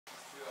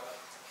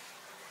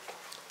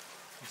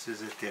This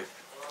is a tip.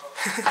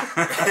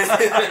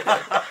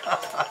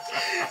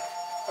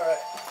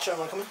 Alright, show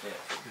me, come in.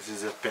 This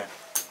is a pen.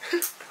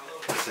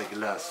 It's a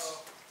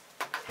glass.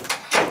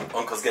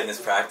 Uncle's getting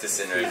his practice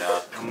in right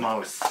now. A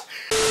mouse.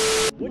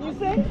 What do you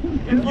say?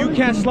 If you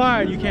can't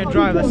slide, you can't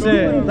drive. That's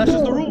it. That's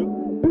just the rule.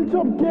 Bitch,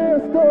 I'm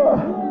gassed up.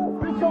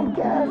 Bitch, I'm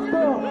gassed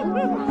up.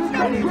 Bitch,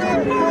 I'm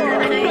gassed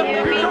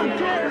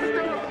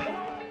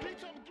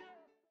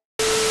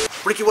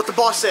up. Ricky, what the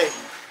boss say?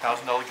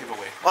 $1,000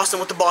 giveaway. Austin,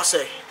 what the boss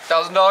say?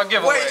 $1,000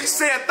 giveaway. Wait, you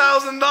say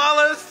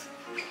 $1,000? It's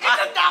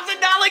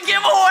 $1,000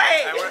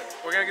 giveaway! Right,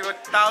 we're gonna give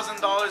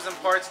 $1,000 in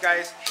parts,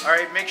 guys.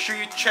 Alright, make sure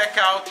you check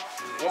out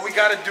what we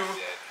gotta do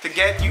to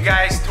get you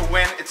guys to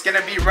win. It's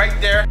gonna be right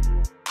there.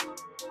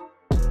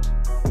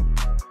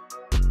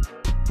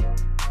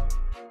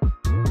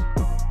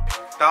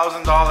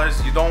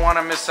 $1,000, you don't want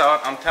to miss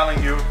out, I'm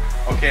telling you.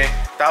 Okay,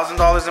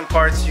 $1,000 in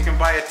parts. You can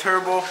buy a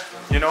turbo,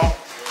 you know,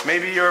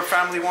 maybe your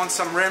family wants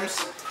some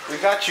rims. We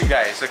got you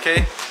guys,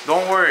 okay?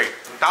 Don't worry,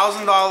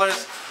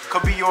 $1,000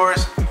 could be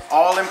yours,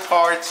 all in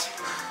parts.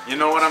 You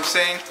know what I'm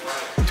saying?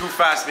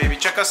 TooFast, baby.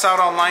 Check us out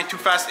online,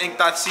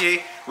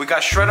 toofastinc.ca. We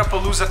got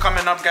Shredapalooza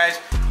coming up, guys.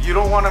 You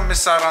don't want to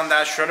miss out on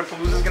that.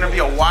 Shredapalooza is gonna be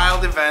a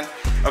wild event.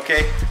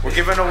 Okay, we're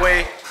giving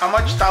away how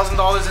much?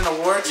 $1,000 in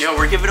awards? Yo,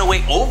 we're giving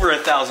away over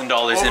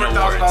 $1,000 in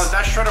awards.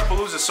 That's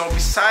Shredapalooza. So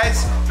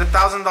besides the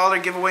 $1,000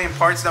 giveaway in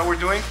parts that we're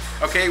doing,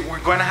 okay,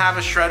 we're going to have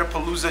a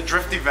Shredapalooza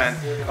drift event.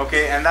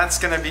 Okay, and that's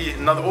gonna be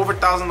another over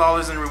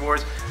 $1,000 in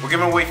rewards. We're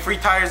giving away free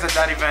tires at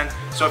that event.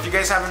 So if you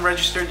guys haven't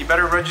registered, you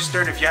better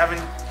register. If you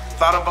haven't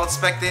thought about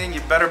spectating,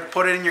 you better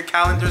put it in your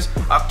calendars.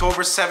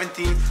 October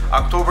 17th,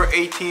 October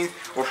 18th,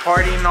 we're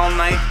partying all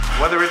night.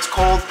 Whether it's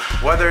cold,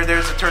 whether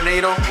there's a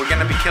tornado, we're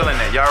gonna be killing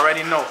it. You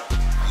already know.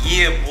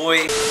 Yeah,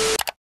 boy.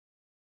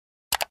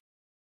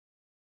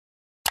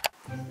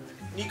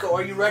 Nico,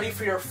 are you ready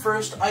for your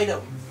first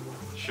item?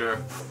 Sure,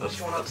 let's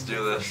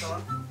do this.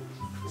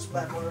 This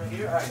bad boy right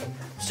here. Alright,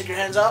 stick your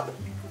hands out.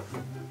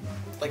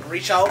 Like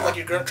reach out like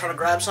you're trying to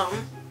grab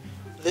something.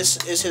 This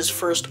is his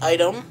first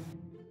item.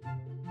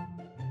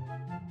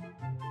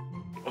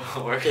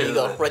 There you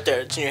go, right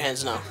there. It's in your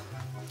hands now.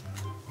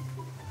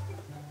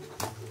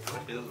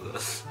 What is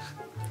this?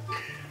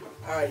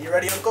 Alright, you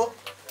ready, Uncle?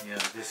 Yeah,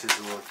 this is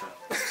water.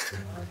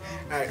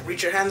 Alright,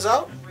 reach your hands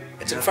out.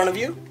 It's in front of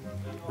you.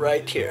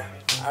 Right here.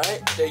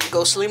 Alright, there you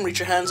go, Salim. Reach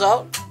your hands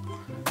out.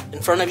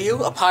 In front of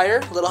you, up higher,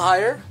 a little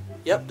higher.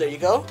 Yep, there you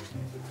go.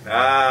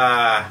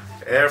 Ah,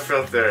 air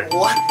filter.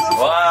 What the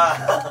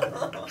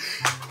Wow.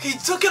 He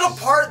took it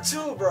apart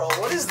too, bro.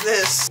 What is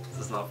this?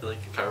 Does not feel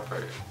like a car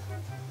part.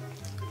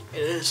 It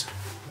is.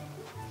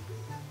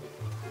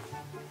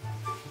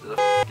 Is it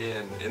a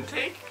f***ing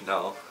intake?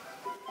 No.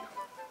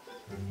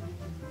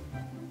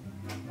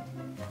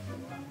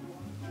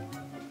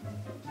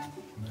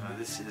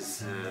 This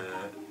is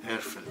air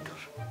filter.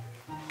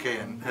 Okay,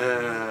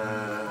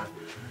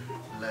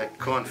 like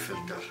cone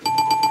filter.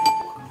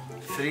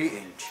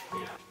 3-inch.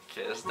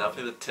 Okay, that's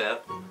definitely the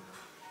tip.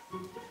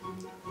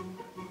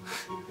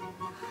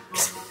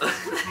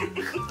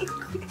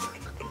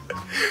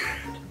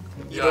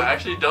 Yo, I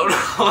actually don't know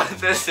what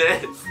this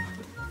is.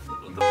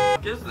 What the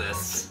f*** is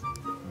this?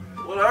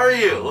 What are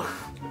you?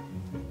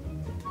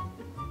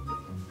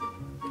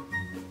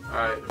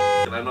 Alright,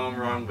 and I know I'm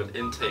wrong, but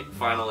intake,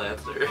 final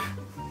answer.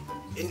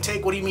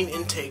 Intake? What do you mean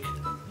intake?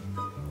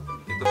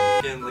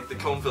 Like the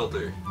comb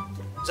filter.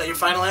 Is that your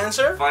final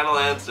answer? Final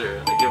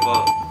answer. I give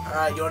up.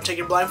 Alright, you want to take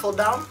your blindfold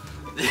down?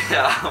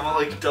 Yeah, I'm all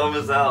like dumb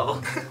as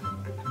hell.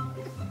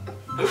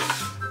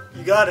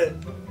 You got it.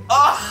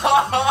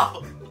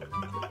 Oh!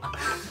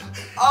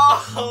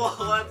 Oh,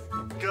 let's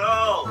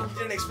go! You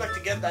didn't expect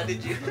to get that,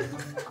 did you?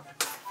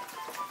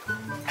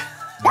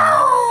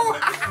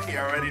 You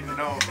already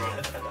know, bro.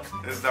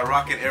 This is the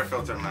rocket air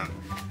filter, man.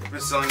 I've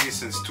been selling these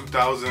since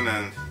 2000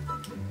 and...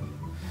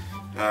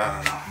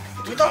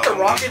 We thought the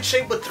rocket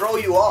shape would throw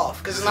you off,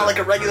 because it's not like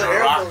a regular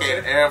air filter.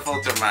 Rocket air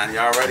filter, man. You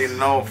already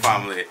know,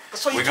 family.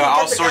 That's why you We can't got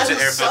all get the sorts guy of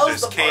who air sells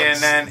filters. the parts.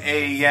 K&N,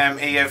 AEM,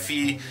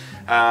 AFE.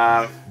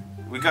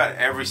 We got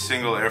every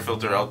single air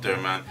filter out there,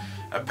 man.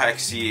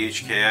 Apache,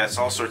 HKS,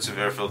 all sorts of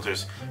air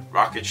filters.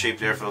 Rocket-shaped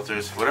air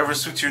filters. Whatever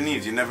suits your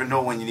needs. You never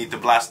know when you need to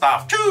blast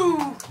off.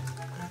 Choo!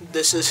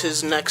 This is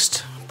his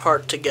next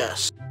part to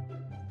guess.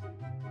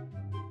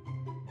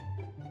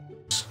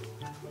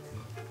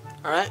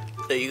 Alright,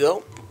 there you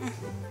go.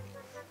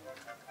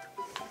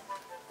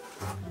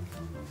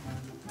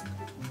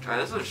 Alright,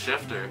 this is a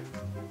shifter.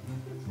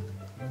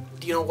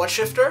 Do you know what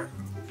shifter?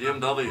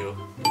 BMW.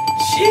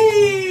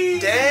 Jeez!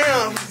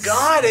 Damn,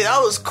 got it.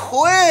 That was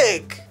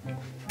quick.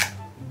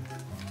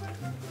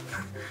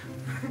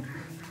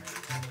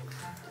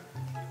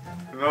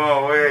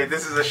 No, wait.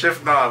 This is a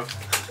shift knob.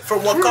 For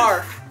what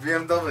car?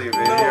 BMW, baby.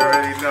 You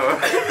already know.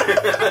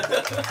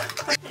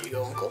 Here you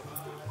go, Uncle.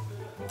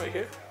 Right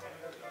here.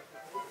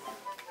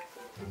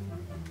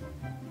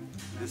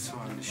 This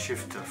one is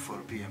shifter for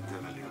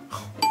BMW.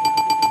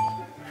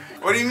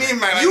 What do you mean,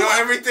 man? I know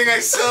everything I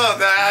saw.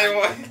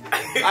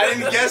 I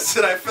didn't guess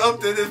it. I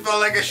felt it. It felt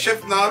like a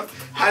shift knob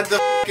had the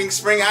fucking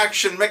spring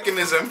action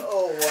mechanism.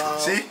 Oh, wow.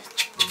 See?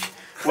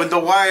 With the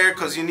wire,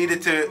 because you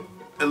needed to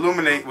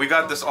illuminate. We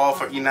got this all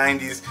for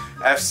E90s,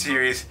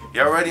 F-Series.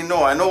 You already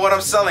know. I know what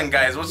I'm selling,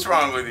 guys. What's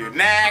wrong with you?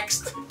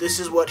 Next! This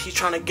is what he's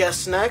trying to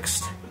guess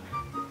next.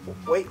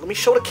 Wait, let me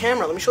show the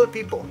camera. Let me show the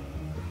people.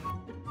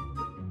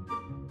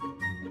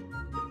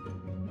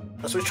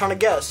 That's what he's trying to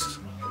guess.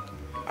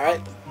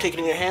 Alright, take it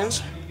in your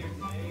hands.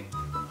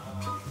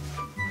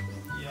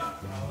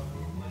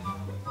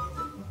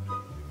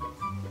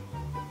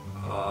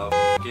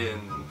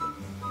 Fucking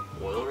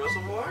oil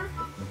reservoir?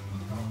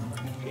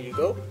 Here you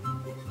go.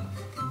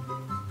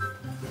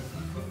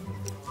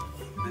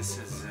 This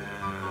is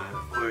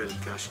oil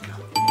kashka.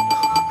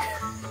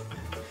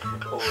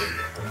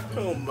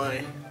 Oh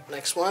my.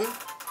 Next one.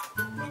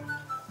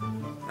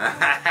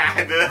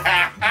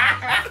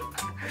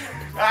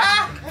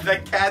 The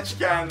catch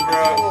can, bro.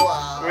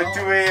 Wow. With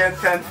 2A and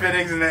 10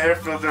 fittings and the air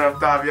filter up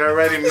top. You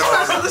already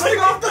know. This thing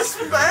off the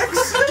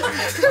specs?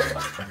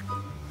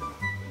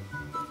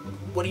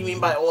 What do you mean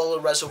by oil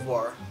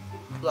reservoir?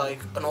 Like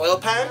an oil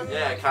pan?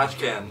 Yeah, catch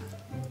can.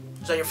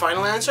 Is that your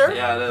final answer?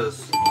 Yeah, it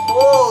is.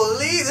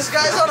 Holy, this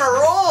guy's on a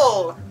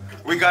roll!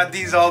 We got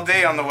these all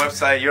day on the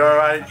website. You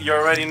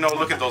already know.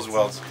 Look at those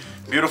welds.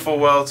 Beautiful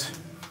welds.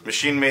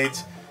 Machine made.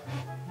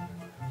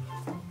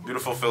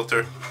 Beautiful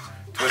filter.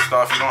 Twist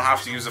off. You don't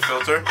have to use a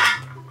filter.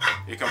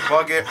 You can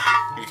plug it.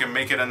 You can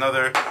make it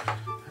another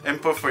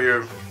input for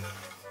your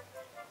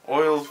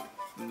oil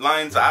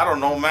lines. I don't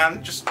know,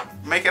 man. Just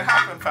make it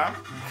happen, fam.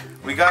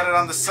 We got it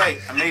on the site.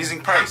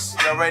 Amazing price.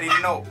 You already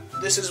know.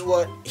 This is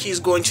what he's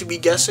going to be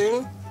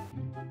guessing.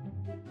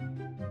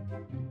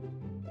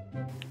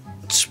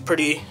 It's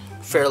pretty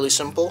fairly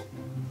simple.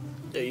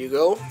 There you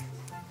go.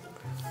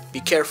 Be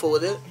careful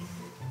with it.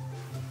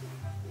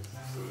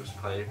 Boost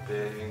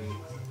piping.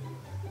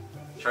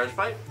 Charge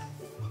pipe?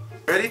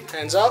 Ready?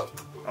 Hands out.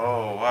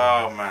 Oh,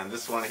 wow, man.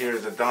 This one here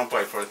is a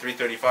downpipe for a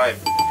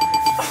 335.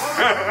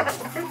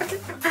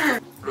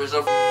 There's a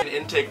f***ing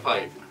intake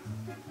pipe.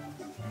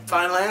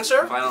 Final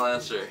answer? Final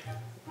answer.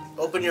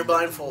 Open your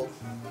blindfold.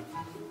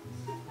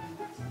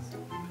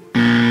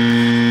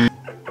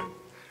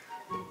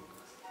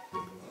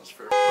 That's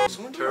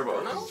for turbo.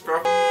 It's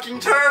for f***ing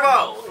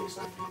turbo!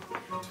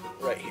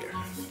 Right here.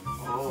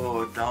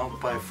 Oh,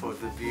 downpipe for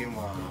the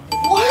Beamer.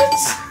 What?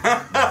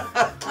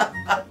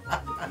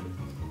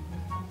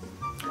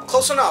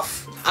 Close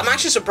enough. I'm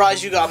actually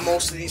surprised you got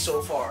most of these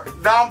so far.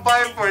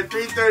 Downpipe for a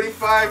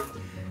 335.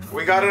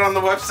 We got it on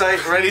the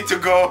website, ready to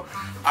go.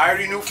 I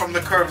already knew from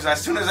the curves.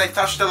 As soon as I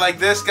touched it like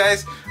this,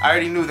 guys, I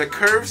already knew the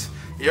curves.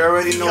 You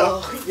already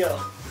know. Yo.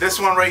 This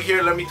one right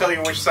here, let me tell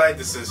you which side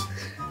this is.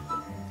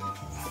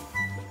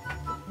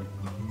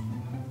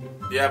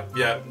 Yep.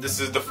 This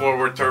is the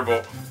forward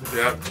turbo.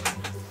 Yep.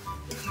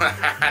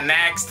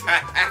 Next.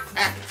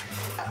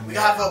 We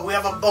have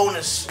a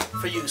bonus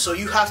for you. So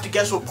you have to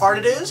guess what part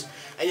it is,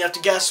 and you have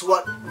to guess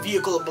what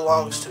vehicle it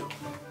belongs to.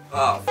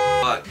 Oh,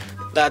 fuck.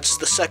 That's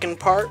the second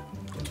part.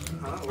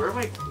 Where am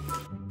I?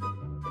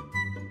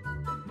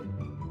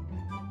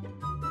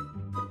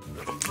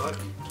 What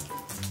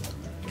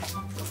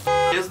the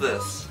fuck is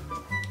this?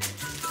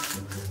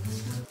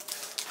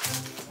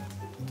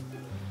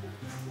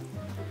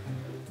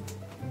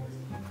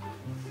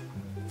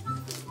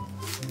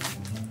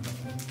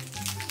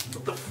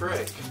 What the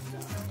frick?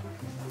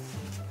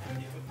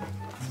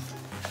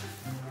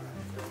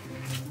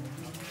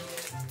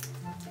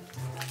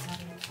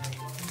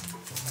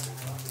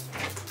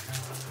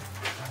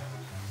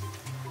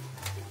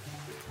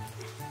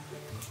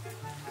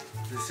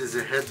 This is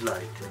a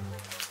headlight.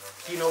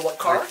 Do you know what I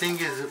car? think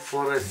it's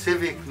for a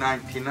Civic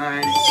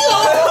 99.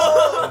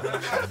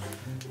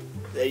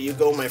 There you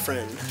go, my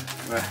friend.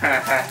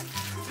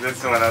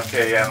 This one,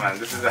 okay, yeah, man.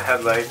 This is a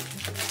headlight.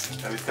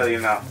 Let me tell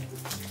you now.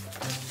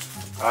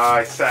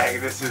 I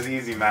sag. This is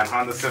easy, man.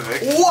 Honda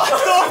Civic. What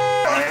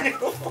the?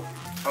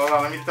 Hold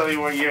on, let me tell you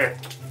what year.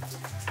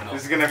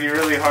 This is gonna be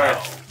really hard.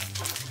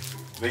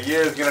 The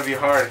year is gonna be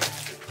hard.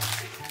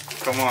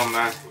 Come on,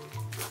 man.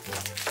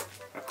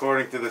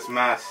 According to this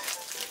mass,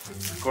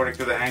 according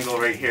to the angle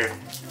right here.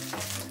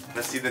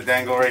 Let's see the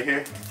dangle right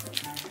here.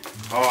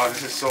 Oh,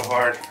 this is so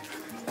hard.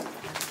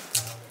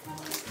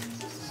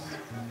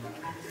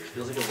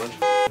 Feels like a bunch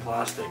of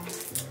plastic.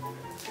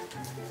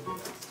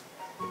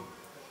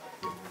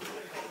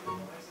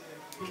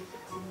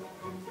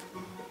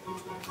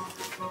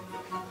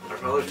 I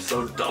feel like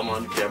so dumb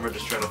on camera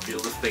just trying to feel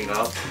this thing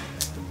up.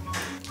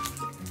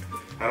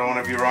 I don't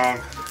want to be wrong.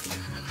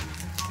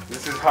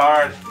 This is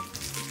hard.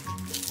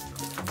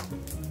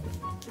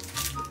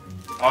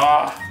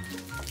 Ah,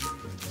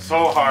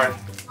 so hard.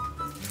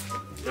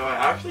 Yo, I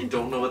actually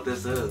don't know what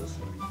this is.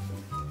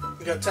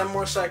 You got 10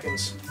 more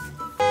seconds.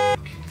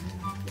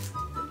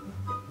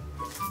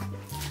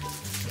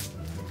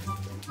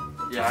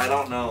 Yeah, I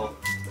don't know.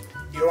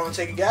 You don't want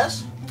to take a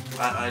guess?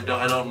 I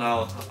don't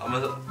know.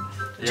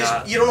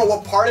 You don't know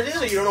what part it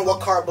is, or you don't know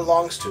what car it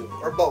belongs to,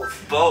 or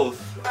both? Both.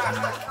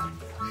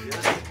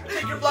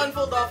 take your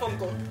blindfold off,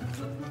 Uncle.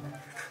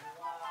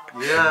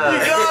 Yeah. You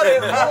got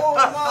it. Oh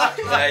my.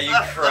 Yeah, you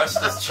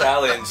crushed this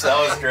challenge. That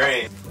was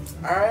great.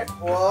 Alright,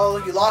 well,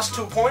 you lost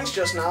 2 points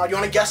just now. You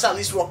want to guess at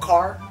least what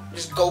car?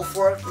 Just go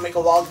for it, make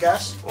a wild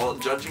guess. Well,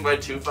 judging by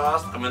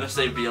TooFast, I'm gonna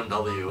say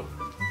BMW.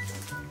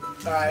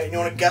 Alright, you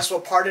want to guess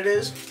what part it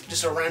is?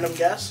 Just a random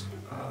guess?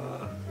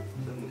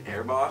 An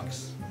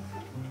airbox?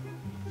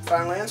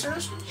 Final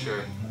answers?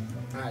 Sure.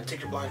 Alright,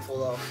 take your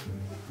blindfold off.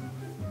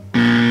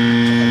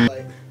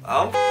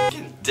 I'm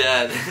f***ing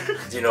dead.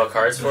 Do you know what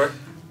car it's for?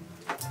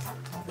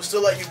 We'll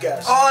still let you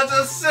guess. Oh, it's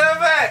a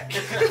Civic!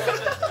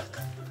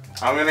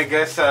 I'm gonna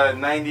guess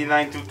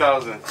 99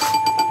 2000.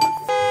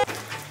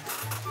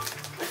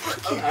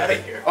 Out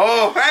of here.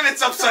 Oh, and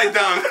it's upside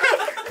down.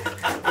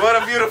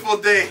 What a beautiful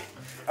day.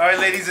 All right,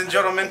 ladies and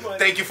gentlemen,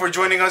 thank you for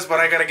joining us, but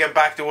I gotta get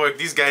back to work.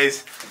 These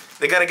guys,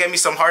 they gotta get me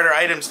some harder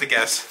items to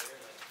guess.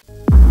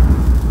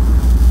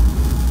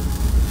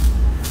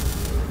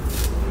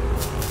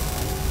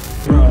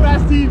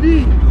 TooFast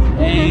TV.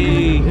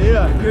 Hey,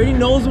 Yeah. he already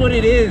knows what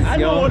it is. I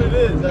know what it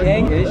is.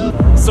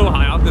 Yankish. So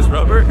high off this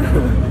rubber.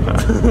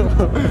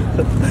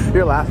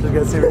 Your laughter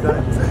gets every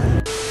time.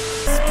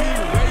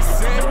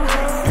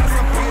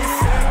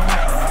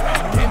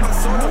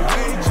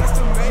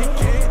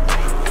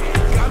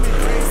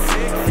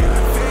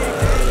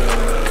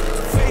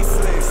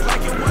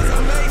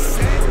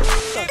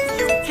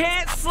 You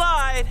can't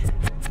slide.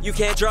 You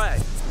can't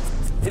drive.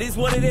 It is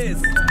what it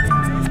is.